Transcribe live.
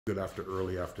Good after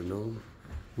early afternoon.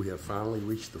 We have finally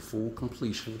reached the full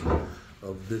completion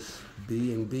of this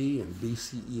B&B and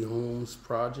BCE Homes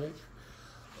project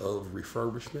of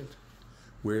refurbishment,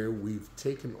 where we've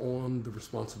taken on the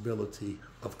responsibility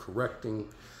of correcting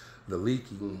the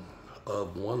leaking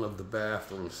of one of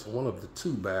the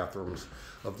two bathrooms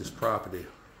of this property.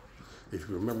 If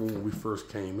you remember when we first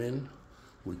came in,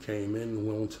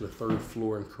 went to the third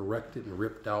floor and corrected and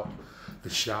ripped out the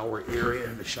shower area,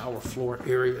 the shower floor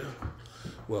area.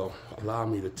 Well, allow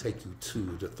me to take you to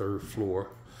the third floor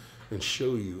and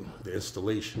show you the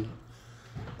installation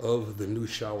of the new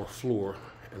shower floor.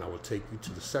 And I will take you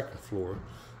to the second floor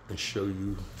and show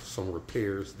you some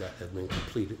repairs that have been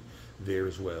completed there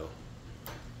as well.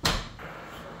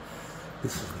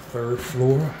 This is the third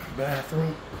floor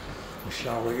bathroom, the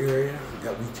shower area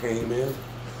that we came in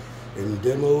and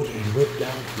demoed and ripped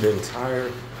out the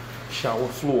entire shower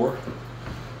floor,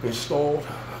 installed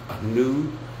a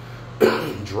new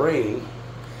drain,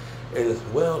 and as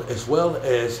well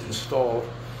as installed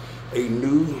a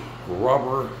new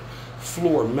rubber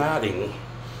floor matting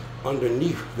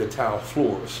underneath the tile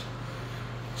floors.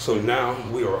 So now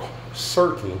we are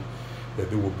certain that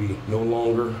there will be no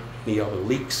longer any other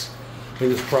leaks in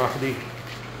this property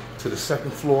to the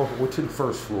second floor or to the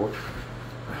first floor.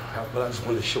 But I just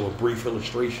wanted to show a brief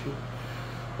illustration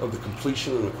of the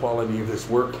completion and the quality of this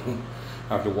work.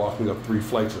 After walking up 3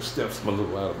 flights of steps, I'm a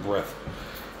little out of breath,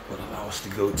 but allow us to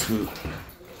go to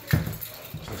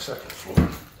the second floor.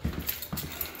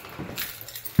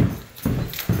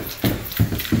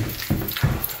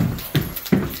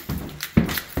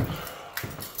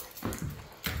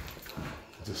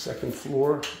 The second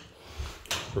floor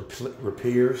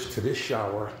repairs to this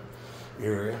shower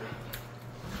area.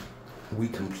 We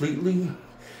completely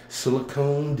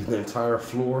siliconed the entire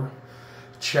floor,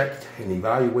 checked and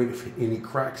evaluated for any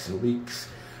cracks and leaks,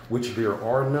 which there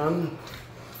are none.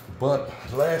 But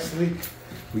lastly,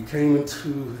 we came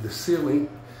into the ceiling,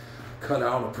 cut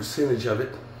out a percentage of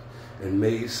it, and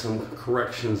made some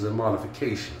corrections and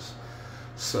modifications.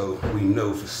 So we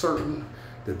know for certain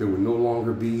that there will no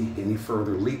longer be any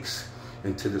further leaks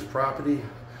into this property,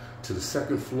 to the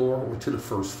second floor or to the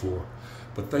first floor.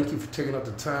 But thank you for taking up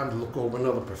the time to look over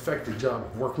another perfected job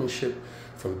of workmanship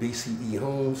from BCE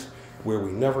Homes, where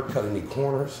we never cut any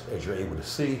corners. As you're able to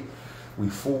see, we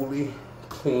fully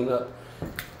clean up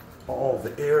all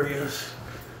the areas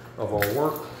of our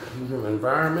work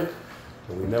environment,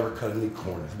 and we never cut any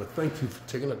corners. But thank you for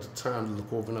taking up the time to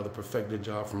look over another perfected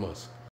job from us.